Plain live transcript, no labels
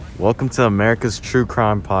Welcome to America's True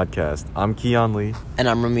Crime Podcast. I'm Keon Lee. And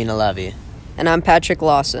I'm Ramina Levy. And I'm Patrick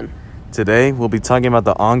Lawson. Today, we'll be talking about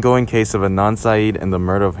the ongoing case of Adnan Syed and the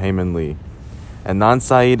murder of Hae-Min Lee. Adnan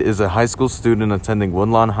Syed is a high school student attending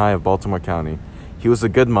Woodlawn High of Baltimore County. He was a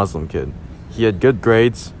good Muslim kid. He had good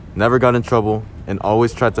grades, never got in trouble, and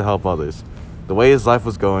always tried to help others. The way his life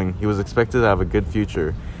was going, he was expected to have a good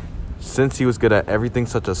future, since he was good at everything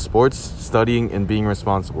such as sports, studying, and being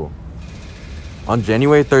responsible. On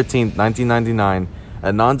January 13, 1999,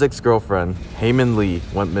 Adnan's ex-girlfriend, Hae-Min Lee,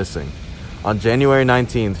 went missing. On January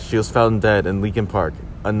 19th, she was found dead in Leakin Park.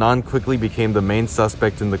 Adnan quickly became the main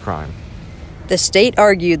suspect in the crime. The state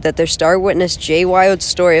argued that their star witness Jay Wilde's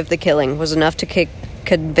story of the killing was enough to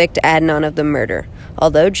convict Adnan of the murder.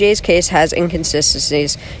 Although Jay's case has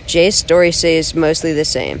inconsistencies, Jay's story stays mostly the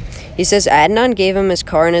same. He says Adnan gave him his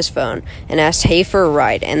car and his phone and asked Hae for a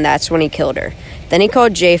ride, and that's when he killed her. Then he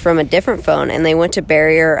called Jay from a different phone, and they went to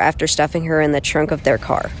bury her after stuffing her in the trunk of their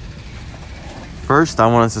car. First, I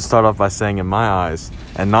wanted to start off by saying, in my eyes,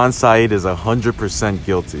 Adnan Syed is 100%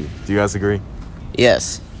 guilty. Do you guys agree?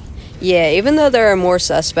 Yes. Yeah, even though there are more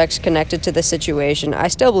suspects connected to the situation, I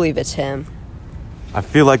still believe it's him. I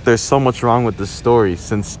feel like there's so much wrong with this story,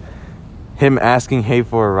 since him asking Hae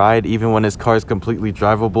for a ride even when his car is completely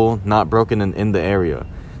drivable, not broken, and in the area.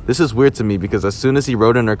 This is weird to me because as soon as he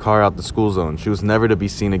rode in her car out the school zone, she was never to be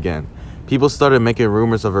seen again. People started making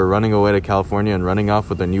rumors of her running away to California and running off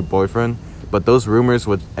with her new boyfriend, but those rumors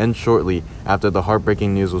would end shortly after the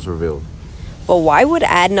heartbreaking news was revealed. But why would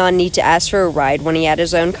Adnan need to ask for a ride when he had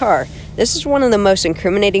his own car? This is one of the most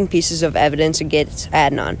incriminating pieces of evidence against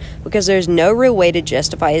Adnan, because there's no real way to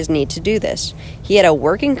justify his need to do this. He had a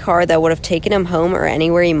working car that would have taken him home or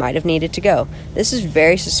anywhere he might have needed to go. This is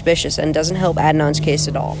very suspicious and doesn't help Adnan's case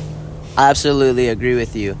at all. I absolutely agree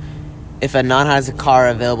with you. If Adnan has a car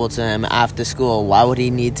available to him after school, why would he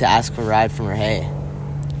need to ask for a ride from Hae?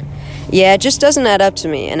 Yeah, it just doesn't add up to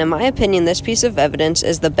me, and in my opinion, this piece of evidence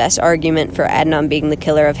is the best argument for Adnan being the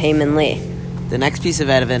killer of Hae-Min Lee. The next piece of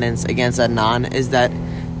evidence against Adnan is that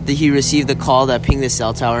he received a call that pinged the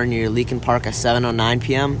cell tower near Leakin Park at 7:09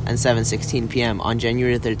 p.m. and 7:16 p.m. on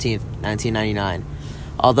January 13th, 1999.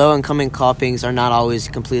 Although incoming call pings are not always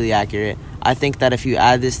completely accurate, I think that if you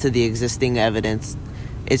add this to the existing evidence,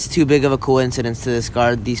 it's too big of a coincidence to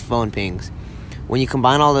discard these phone pings. When you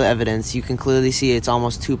combine all the evidence, you can clearly see it's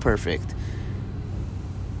almost too perfect.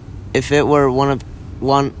 If it were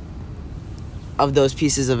one of those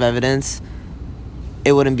pieces of evidence,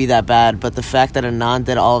 it wouldn't be that bad, but the fact that Adnan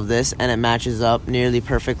did all of this and it matches up nearly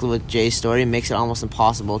perfectly with Jay's story makes it almost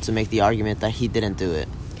impossible to make the argument that he didn't do it.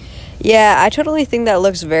 Yeah, I totally think that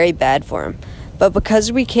looks very bad for him. But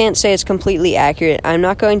because we can't say it's completely accurate, I'm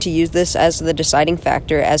not going to use this as the deciding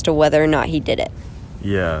factor as to whether or not he did it.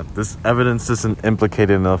 Yeah, this evidence isn't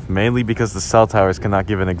implicated enough, mainly because the cell towers cannot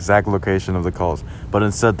give an exact location of the calls, but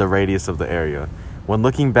instead the radius of the area. When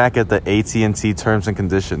looking back at the AT&T terms and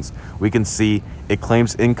conditions, we can see it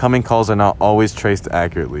claims incoming calls are not always traced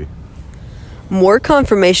accurately. More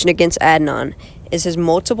confirmation against Adnan is his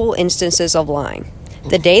multiple instances of lying.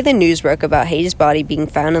 The day the news broke about Hae's body being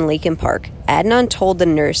found in Leakin Park, Adnan told the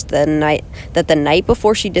nurse that the night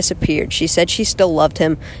before she disappeared, she said she still loved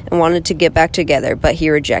him and wanted to get back together, but he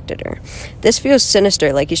rejected her. This feels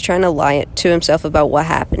sinister, like he's trying to lie to himself about what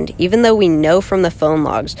happened, even though we know from the phone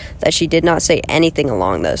logs that she did not say anything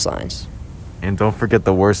along those lines. And don't forget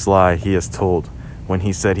the worst lie he has told, when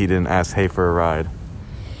he said he didn't ask Hae for a ride.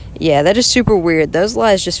 Yeah, that is super weird. Those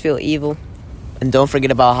lies just feel evil. And don't forget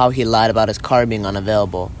about how he lied about his car being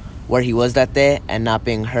unavailable, where he was that day, and not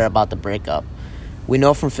being heard about the breakup. We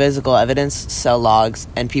know from physical evidence, cell logs,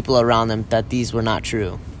 and people around him that these were not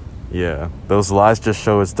true. Yeah, those lies just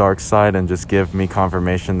show his dark side and just give me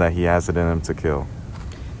confirmation that he has it in him to kill.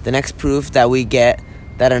 The next proof that we get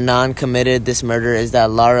that Adnan committed this murder is that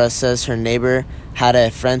Lara says her neighbor had a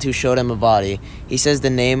friend who showed him a body. He says the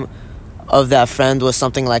name of that friend was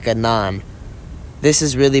something like Adnan. This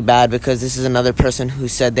is really bad because this is another person who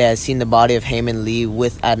said they had seen the body of Hae-Min Lee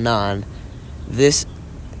with Adnan.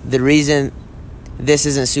 The reason this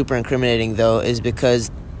isn't super incriminating, though, is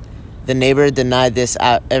because the neighbor denied this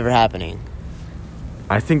ever happening.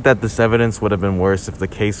 I think that this evidence would have been worse if the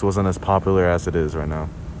case wasn't as popular as it is right now.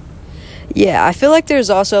 Yeah, I feel like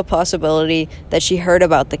there's also a possibility that she heard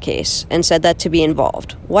about the case and said that to be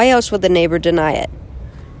involved. Why else would the neighbor deny it?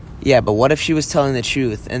 Yeah, but what if she was telling the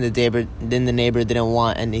truth and the neighbor didn't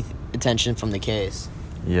want any attention from the case?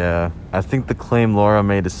 Yeah, I think the claim Laura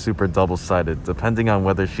made is super double-sided, depending on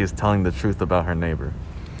whether she is telling the truth about her neighbor.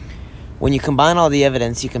 When you combine all the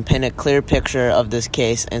evidence, you can paint a clear picture of this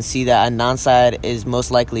case and see that Adnan Syed is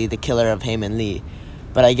most likely the killer of Hae-Min Lee.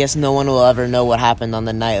 But I guess no one will ever know what happened on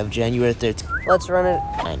the night of January 13th. Let's run it.